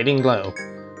emitting a radiant glow.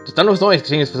 The thunderous noise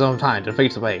continues for some time, then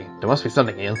fades away. There must be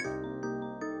something here.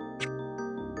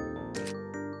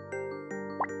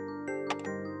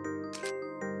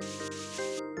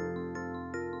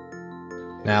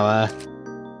 Now,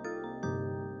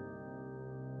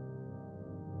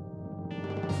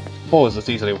 pause this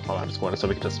easily while I'm just going so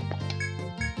we can just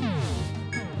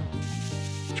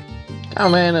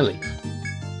come in and leave.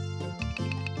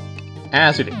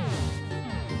 As we do.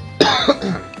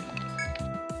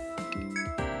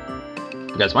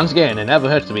 Because once again, it never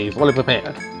hurts to be fully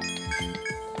prepared.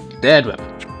 Dead whip.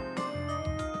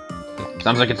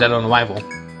 Sounds like it's dead on arrival.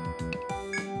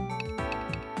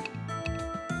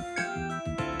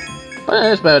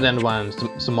 But it's better than the one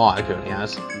Samara currently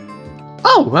has.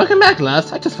 Oh, welcome back,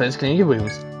 lass. I just finished cleaning your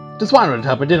rooms. Just wanted to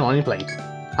help and dinner on your plate.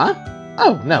 Huh?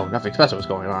 Oh, no, nothing special was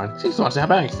going on. She just wants to have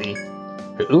Alexi.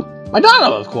 Who? My daughter,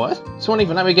 of course. She won't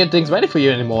even let me get things ready for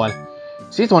you anymore.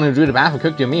 She's the one who drew the bath and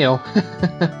cooked your meal.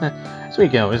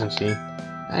 Sweet girl, isn't she?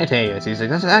 I tell you, she's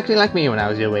exactly like me when I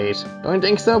was your age. Don't you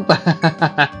think so?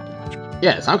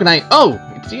 Yes, how can I... Oh,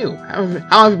 it's you. How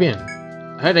have you been?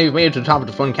 I heard that you made it to the top of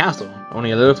the front castle. Only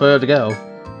a little further to go.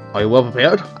 Are you well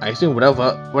prepared? I assume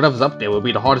whatever's up there will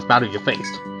be the hardest battle you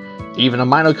faced. Even a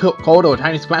minor cold or a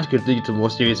tiny scratch could lead to more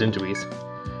serious injuries.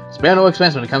 Spare no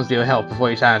expense when it comes to your health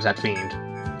before you challenge that fiend.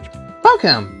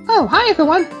 Welcome! Oh, hi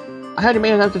everyone! I heard you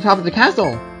made it up to the top of the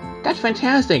castle. That's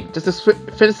fantastic! Just to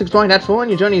finish exploring that floor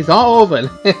and your journey is all over.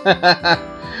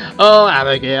 Oh,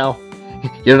 Abigail.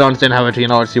 You don't understand how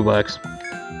Etrian Odyssey works.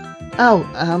 Oh,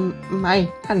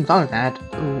 I hadn't thought of that.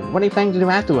 What are you planning to do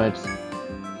afterwards?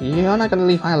 You're not gonna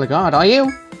leave High Guard, are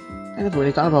you? I never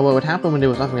really thought about what would happen when there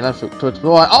was nothing left to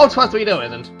explore. Oh, trust me, there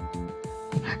isn't.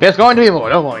 There's going to be more,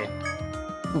 don't worry.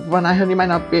 When I heard you might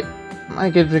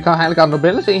get to recall High Guard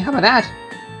nobility, how about that?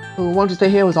 Won't you stay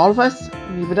here with all of us?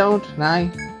 If you don't,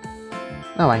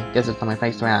 Oh, I guess it's not my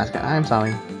place to ask. I'm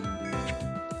sorry.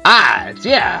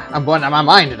 Yeah, I'm bored out of my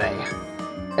mind today.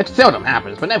 It seldom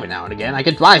happens, but every now and again I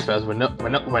get dry spells when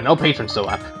no patrons show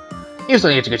up.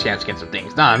 Usually it's a good chance to get some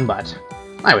things done, but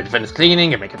I would finish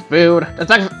cleaning and making food. There's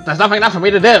nothing enough for me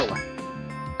to do.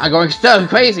 I'm going so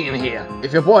crazy in here.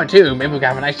 If you're bored too, maybe we can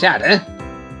have a nice chat, eh?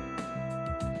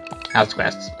 House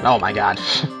quests. Oh my god.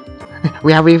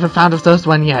 We haven't even found a first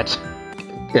one yet.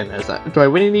 Goodness, do I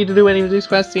really need to do any of these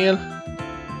quests here?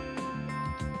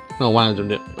 No, one of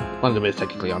them is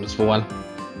technically on this for one.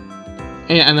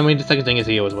 And I mean, the second thing is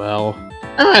here as well.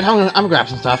 Alright, I'm gonna grab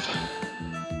some stuff.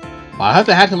 Well, I have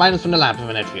to hack some items from the lab of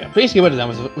an Etrian. Please get rid of them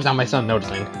without my son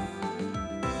noticing.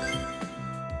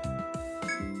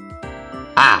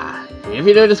 Ah, if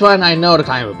you do this one, I know the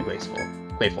client will be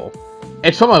grateful.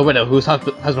 It's from a widow whose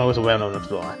husband was a well-known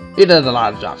explorer. He did a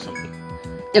lot of jobs for me.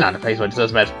 You know the place where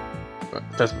just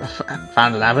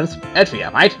found the labyrinth?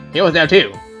 Etrian, right? He was there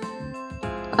too.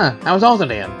 Huh, I was also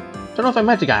there. Don't know if I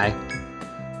met the guy.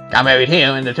 Got married here,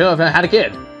 and the two of them had a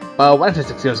kid. But one of his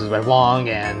excuses went wrong,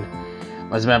 and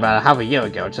was about half a year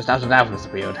ago, just after the labyrinth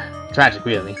appeared. Tragic,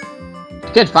 really.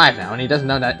 The kid's 5 now, and he doesn't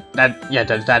know that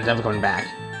his dad's never coming back.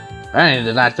 Apparently,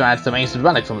 the lad still has some ancient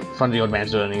relic from the old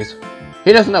man's journeys.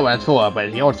 He doesn't know what it's for,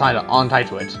 but he holds on tight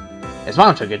to it. His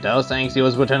mom took it though, saying she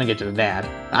was returning it to the dad.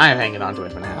 I'm hanging on to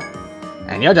it for now.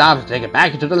 And your job is to take it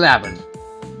back into the labyrinth.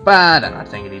 But I'm not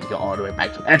saying you need to go all the way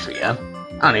back to Etrian.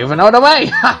 I don't even know the way!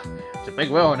 Ha! It's a big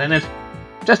road, isn't it?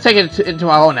 Just take it into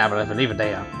our own labyrinth and leave it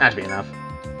there. That should be enough.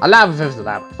 A labyrinth is a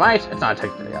labyrinth, right? It's not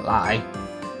technically a lie.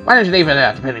 Why don't you leave it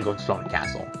there to Pinnacle Floating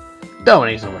Castle? Don't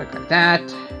need to work like that.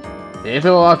 If it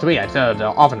were up to me, I'd turn it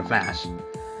off in a flash.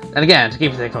 And again, to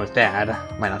keep it safe from his dad,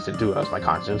 might not still do as my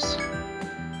conscience.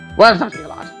 Well, it's not to be a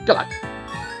lot. Good luck.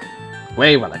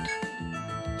 Way relic.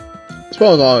 I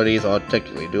suppose all of these are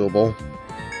technically doable.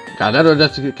 Got another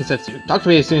Kisetsu. Talk to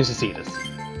me as soon as you see this.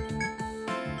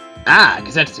 Ah,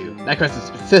 Kisetsu. That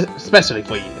quest is especially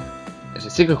for you. It's a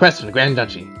secret quest from the Grand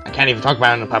Duchy. I can't even talk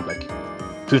about it in public.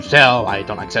 Truth to tell, I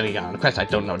don't like sending on a quest I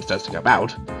don't know what it's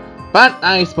about. But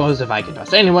I suppose if I can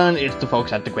trust anyone, it's the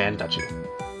folks at the Grand Duchy.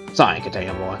 Sorry I can tell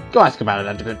you more. Go ask about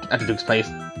it at the Duke's place.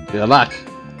 Good luck.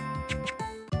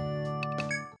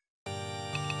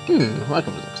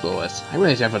 Welcome to the Explorers. I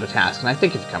really stand for the task, and I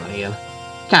thank you for coming here.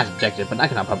 Can't object it, but I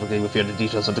cannot publicly reveal the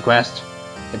details of the quest.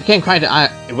 It became quite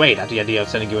irate at the idea of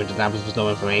sending you into labyrinths with no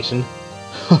information.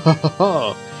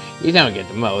 You don't get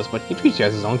the most, but he treats you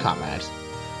as his own comrades.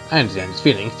 I understand his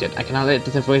feelings, yet I cannot let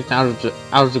this information out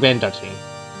of the Grand Duchy.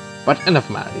 But enough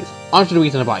formalities. On to the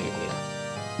reason I brought you here.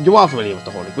 You are familiar with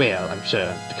the Holy Grail, I'm sure,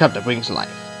 the cup that brings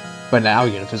life. But our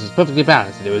universe is perfectly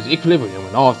balanced and there is equilibrium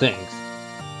in all things.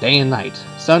 Day and night,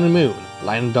 sun and moon,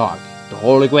 light and dark, the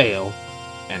Holy Grail,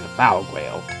 and the Foul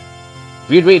Grail. If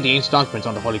you'd read the ancient documents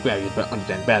on the Holy Grail, you'd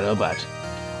understand better, but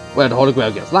where the Holy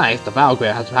Grail gives life, the Foul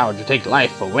Grail has the power to take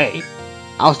life away.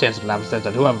 Our stance of the labyrinth says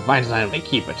that whoever finds an item may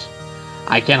keep it.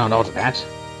 I cannot alter that.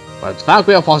 But if the Foul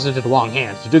Grail falls into the wrong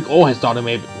hands, the Duke or his daughter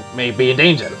may be in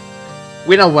danger.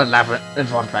 We know what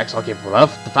labyrinth artifacts are capable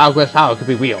of. The Foul Grail's power could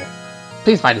be real.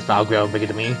 Please find this Foul Grail and bring it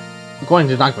to me. According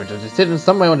to the documents, it is hidden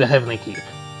somewhere in the Heavenly Keep.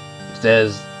 It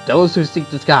says, those who seek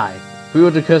the sky,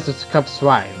 through the Cursed Cup's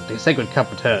shrine, the Sacred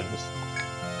Cup returns.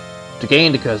 To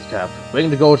gain the Cursed Cup, bring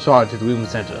the gold shard to the room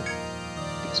center.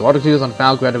 So water clues on the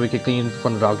Foul Grail that we can clean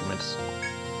from the documents.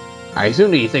 I assume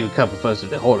the Sacred Cup refers to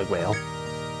the Holy Grail.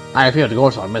 I fear the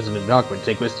gold shard mentioned in the document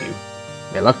to take with you.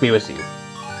 May luck be with you.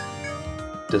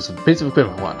 There's a piece of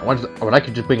equipment I want. I would like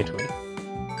you to bring it to me.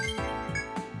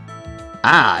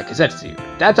 Ah, Kisetsu.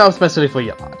 That's all specially for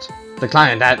your lot. The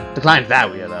client's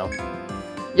that weird though.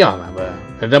 You remember,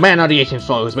 the man on the 18th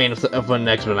floor was made of an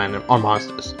expert on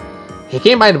monsters. He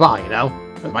came by the bar, you know.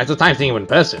 It was my first time seeing him in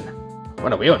person.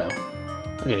 What a weirdo.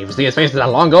 I can even see his face with that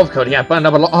long golf coat he had buttoned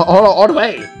up all the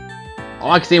way.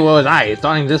 All I could see were his eyes,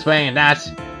 darting this way and that.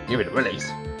 Give it a release.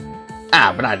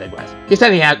 Ah, but I digress. He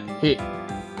said he has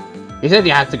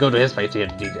to go to his place to hear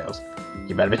the details.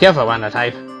 You better be careful around that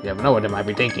type. You never know what they might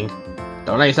be thinking.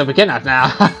 Don't let yourself be kidnapped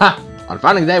now. On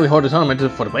Founding Day, we hold a tournament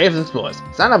for the bravest explorers.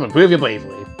 Sign up and prove your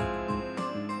bravery.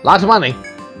 Lots of money.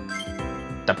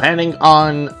 Depending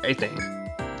on a thing.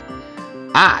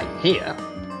 Ah, you're here.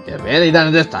 You've really done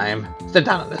it this time. Sit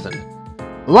down and listen.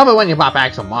 Remember when you brought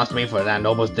back some monster meat for that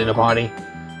noble's dinner party?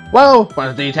 Well, one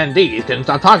of the attendees couldn't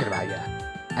stop talking about you.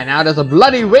 And now there's a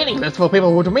bloody waiting list for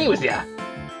people who to meet with you.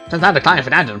 Turns out the client for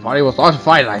that dinner party was less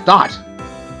Friday than I thought.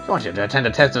 He wants you to attend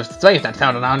a test of strength that's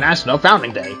held on our National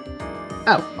Founding Day.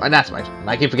 Oh, that's right.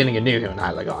 I keep forgetting you're new here in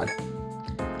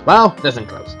Hyligod. Well, listen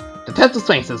close. The test of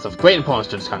strength is of great importance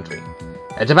to this country.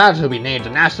 It's about to be named a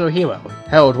national hero,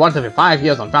 held once every 5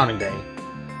 years on Founding Day.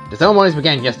 The ceremonies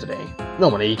began yesterday.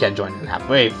 Normally you can join in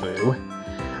halfway through,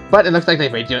 but it looks like they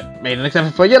made an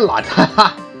exception for your lot.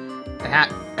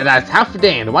 And as half a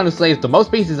day, and the one who slays the most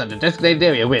species in the designated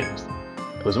area wins.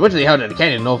 It was originally held at the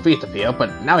canyon northeast of here,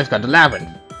 but now it's got the labyrinth.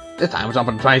 This time it's up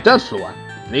on the 23rd floor.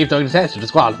 If you leave during the test, you're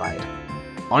disqualified.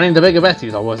 Only the bigger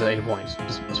besties are worth at 80 points.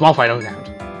 Just a small fight don't count.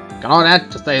 Got all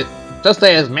that to say Just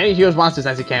slay as many huge monsters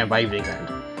as you can by evening's end.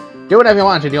 Do whatever you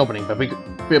want in the opening, but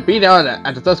be there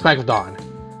at the first crack of dawn.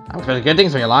 I'm expecting good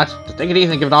things from you lot. Just take it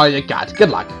easy and give it all you got. Good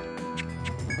luck.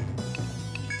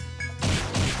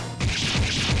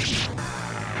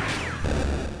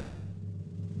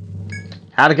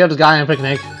 Had to kill this guy on a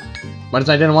picnic, but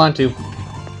I didn't want to.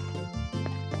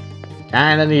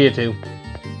 Kinda needed to.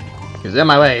 He was in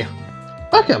my way.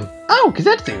 Welcome! Oh,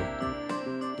 Kisetsu!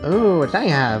 Oh, what do I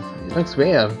have? It looks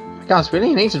rare. My gosh,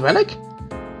 really? An ancient relic?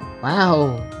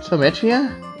 Wow, it's from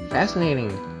Etria?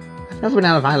 Fascinating. I've never been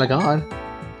out of Ariadne.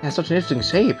 It has such an interesting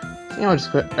shape. See how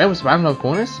it's surrounded of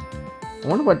corners? I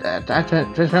wonder what that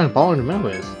transparent ball in the middle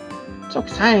is. It's so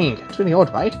exciting. It's really old,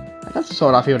 right? I left the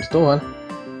sword off here in the store.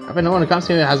 I bet no one who comes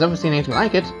here has ever seen anything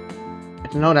like it. I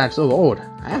didn't know that it's so old.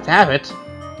 I have to have it.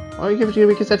 Will you give it to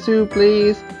your Kisetsu,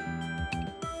 please?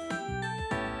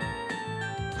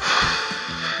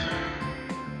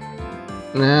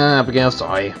 Nah, Abigail,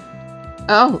 sorry.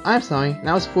 Oh, I'm sorry.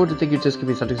 Now it's fool to think you just give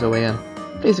me something so rare.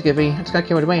 Please forgive me. I just got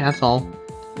carried away, that's all.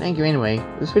 Thank you anyway.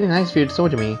 It was really nice for you to show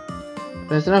it to me. But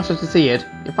there's enough just to see it.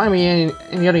 You'll find me in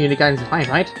any other unique items you find,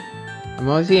 right? I'm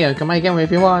always here. Come by again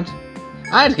if you want.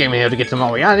 I just came here to get some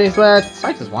more Ariadne sweats.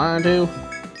 I just wanted to.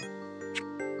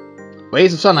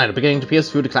 Rays of sunlight are beginning to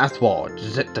pierce through the glass wall.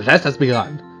 The test has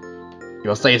begun. You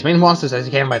will slay as many monsters as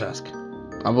you can by dusk.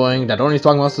 Remembering that only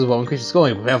strong monsters will increase your score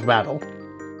and prepare for battle.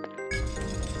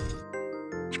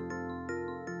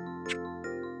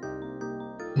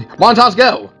 Montage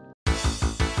go!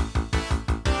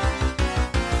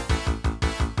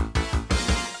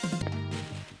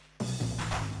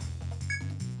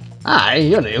 Hi,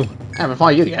 you're new. I haven't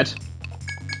fought you yet.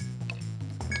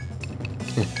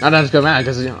 Not that it's gonna matter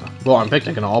because, you know, well, I'm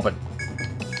picnic and all, but,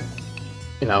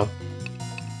 you know.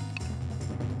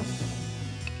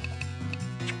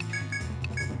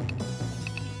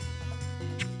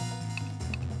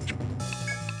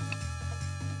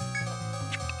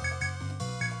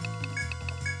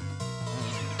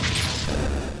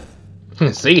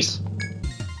 Cease.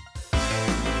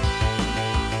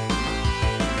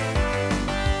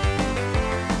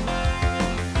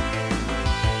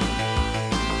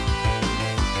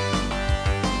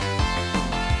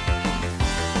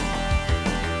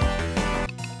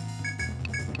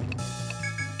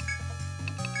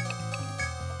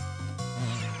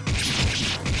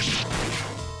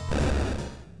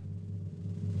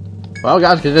 Well,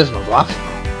 guys, get this one block.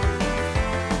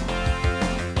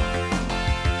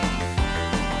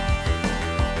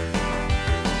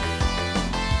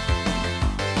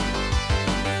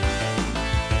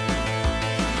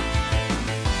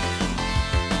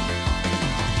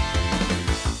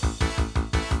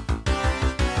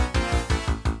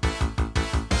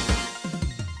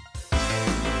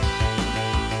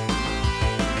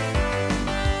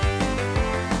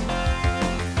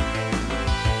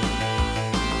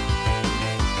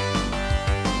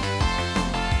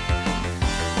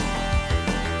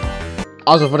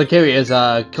 Also, for the carriers,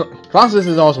 Colossus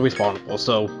is also respawnable,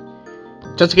 so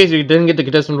just in case you didn't get the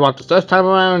contestant block the first time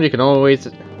around, you can always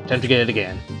attempt to get it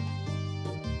again.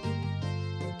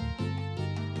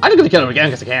 I'm just gonna kill him again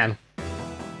because I can.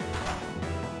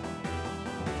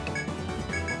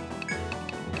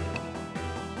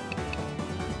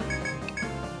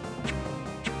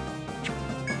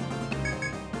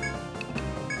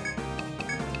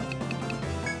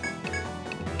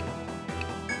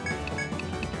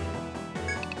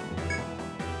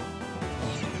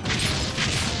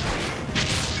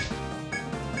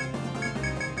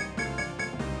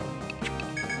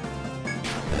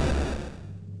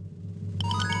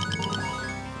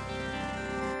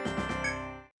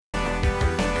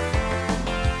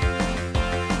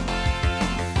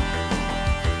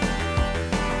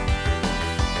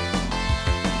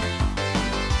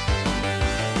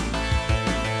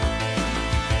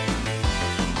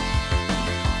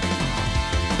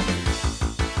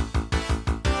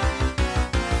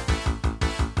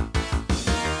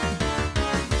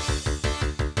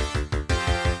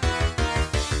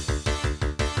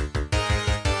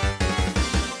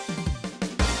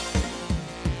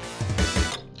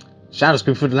 Shadows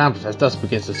creep through the lamp as dusk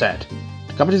begins to set.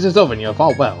 The competition is over and you have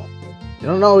fought well. You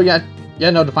don't know yet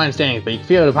know the final standings, but you can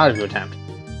feel the power of your attempt.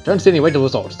 Don't see any wait the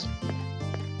results.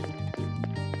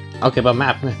 Okay, but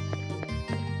map make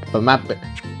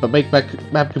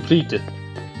map complete.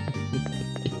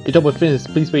 It's almost finished,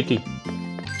 please wait.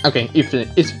 Okay, if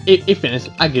finished,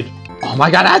 I get. Oh my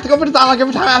god, I have to go for the dialogue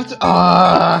every time I have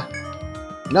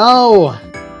to. No!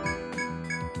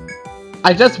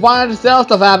 I just wanted to sell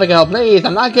stuff, Abigail, please!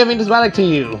 I'm not giving this relic to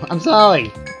you! I'm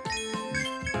sorry!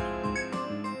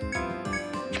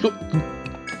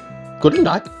 Good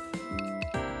luck!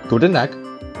 Guten Tag.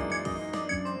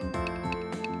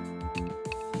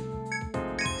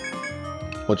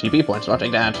 More GP points, I'll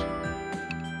take that.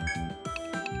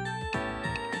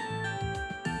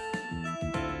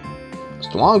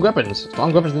 Strong weapons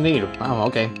indeed. Oh,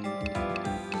 okay. Don't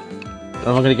know if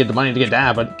I'm gonna get the money to get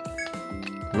that, but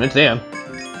it's there.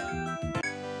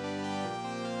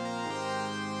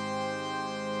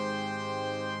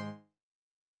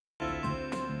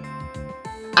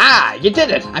 Ah, you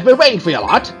did it! I've been waiting for you a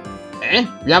lot. Eh?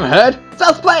 You haven't heard?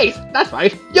 South Place! That's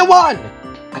right, you won!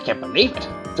 I can't believe it.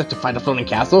 Just to find a floating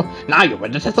castle, now you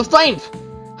win the test of strength.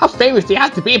 How famous do you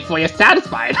have to be before you're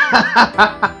satisfied?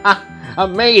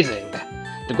 Amazing!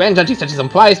 The Grand Judge sent you some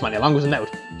prize money along with a note.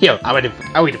 Here, I'll read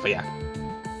it for you.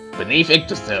 Beneath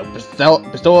Yggdrasil,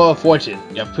 bestower of fortune,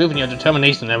 you have proven your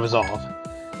determination and resolve.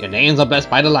 Your names are blessed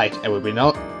by the light, and will be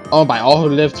known by all who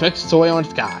live twixt soil and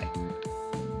sky.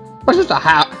 What's just a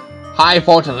high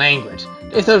fortune language?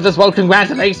 They serve as well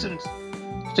congratulations.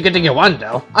 It's a good thing you won,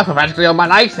 though. I put practically all my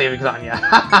life savings on you.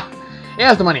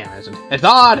 Here's the money I mentioned. It's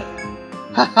on.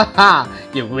 Ha ha ha!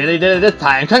 You really did it this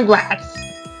time. Congrats!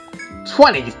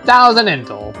 20,000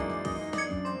 intel.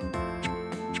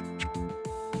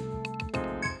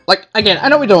 Like, again, I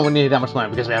know we don't need that much money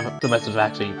because we have the message of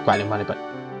actually grinding money, but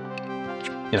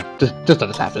you know, just let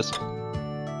us have this.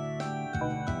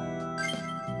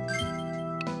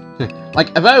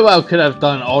 Like, I very well could have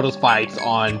done all those fights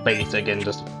on basic and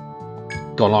just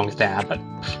go along with that, but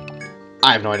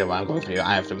I have no idea why I'm going through.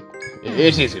 I have to.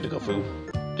 It's easy to go through.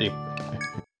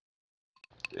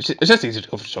 It's just easy to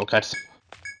go through shortcuts.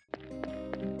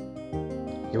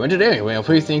 You entered area where you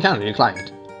previously encountered your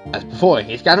client. As before,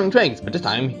 he's gathering twigs, but this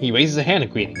time he raises a hand in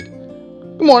greeting.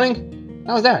 Good morning.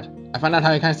 How was that? I found out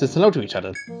how you guys said hello to each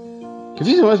other.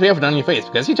 Confusion must be evident on your face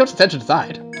because he tilts his head to the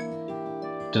side.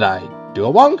 Did I do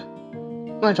a wrong?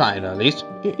 I tried, at least.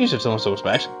 You should show some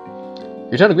respect.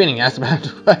 You turn a greeting and asked about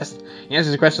the quest. He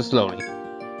answers the question slowly.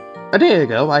 A day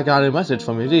ago, I got a message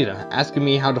from your leader, asking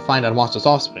me how to find out monster's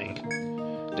offspring.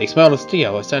 The expelled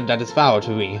Steel said that it's foul to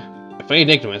me.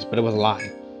 Afraid ignorance, but it was a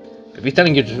lie. If he's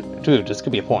telling you the truth, this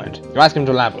could be a point. You ask him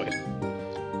to elaborate.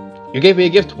 You gave me a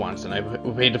gift once, and I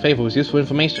repaid the favor with useful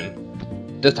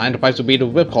information. This time, the price will be the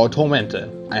whip called Tormentor.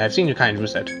 I have seen your kind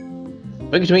use it.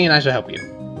 Bring it to me and I shall help you.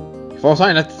 Before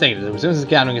signing up to say that, resumes his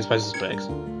gathering his precious twigs.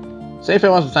 Say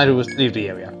farewell to to leave the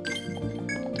area.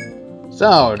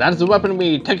 So, that is the weapon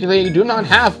we technically do not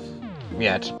have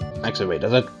yet. Actually, wait,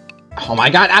 does it? Oh my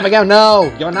god, Abigail,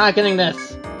 no! You're not getting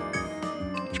this!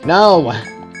 No!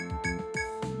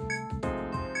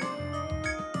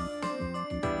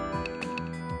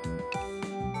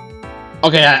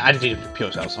 Okay, I just need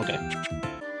pure cells, okay.